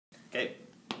Okay,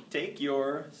 take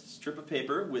your strip of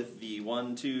paper with the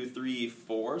 1, 2, 3,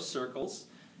 4 circles.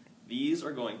 These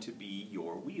are going to be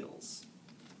your wheels.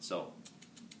 So,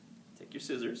 take your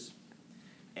scissors,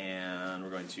 and we're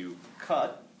going to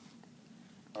cut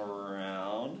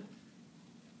around.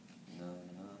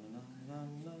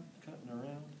 Cutting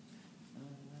around.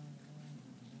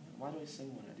 Why do I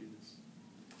sing when I do this?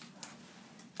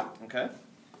 Okay,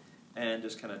 and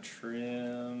just kind of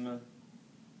trim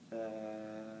that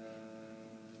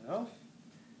off,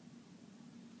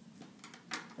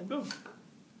 and boom,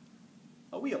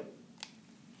 a wheel.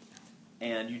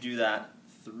 And you do that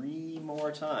 3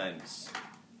 more times.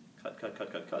 Cut, cut,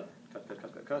 cut, cut, cut, cut, cut,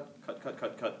 cut, cut, cut, cut,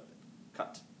 cut, cut,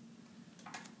 cut.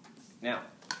 Now,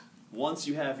 once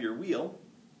you have your wheel,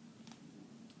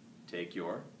 take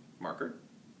your marker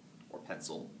or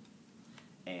pencil,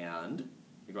 and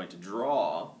you're going to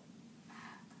draw.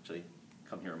 Actually,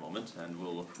 come here a moment, and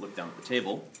we'll look down at the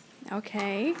table.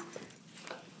 Okay.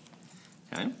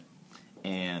 Okay.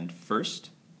 And first,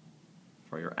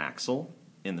 for your axle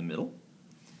in the middle,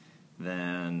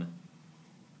 then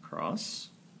cross,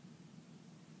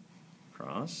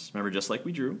 cross. Remember, just like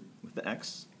we drew with the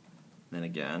X. Then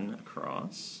again,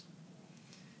 across,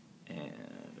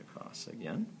 and across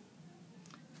again.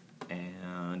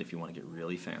 And if you want to get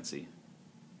really fancy,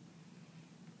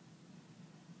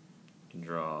 you can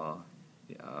draw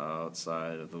the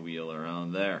outside of the wheel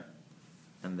around there.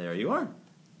 And there you are.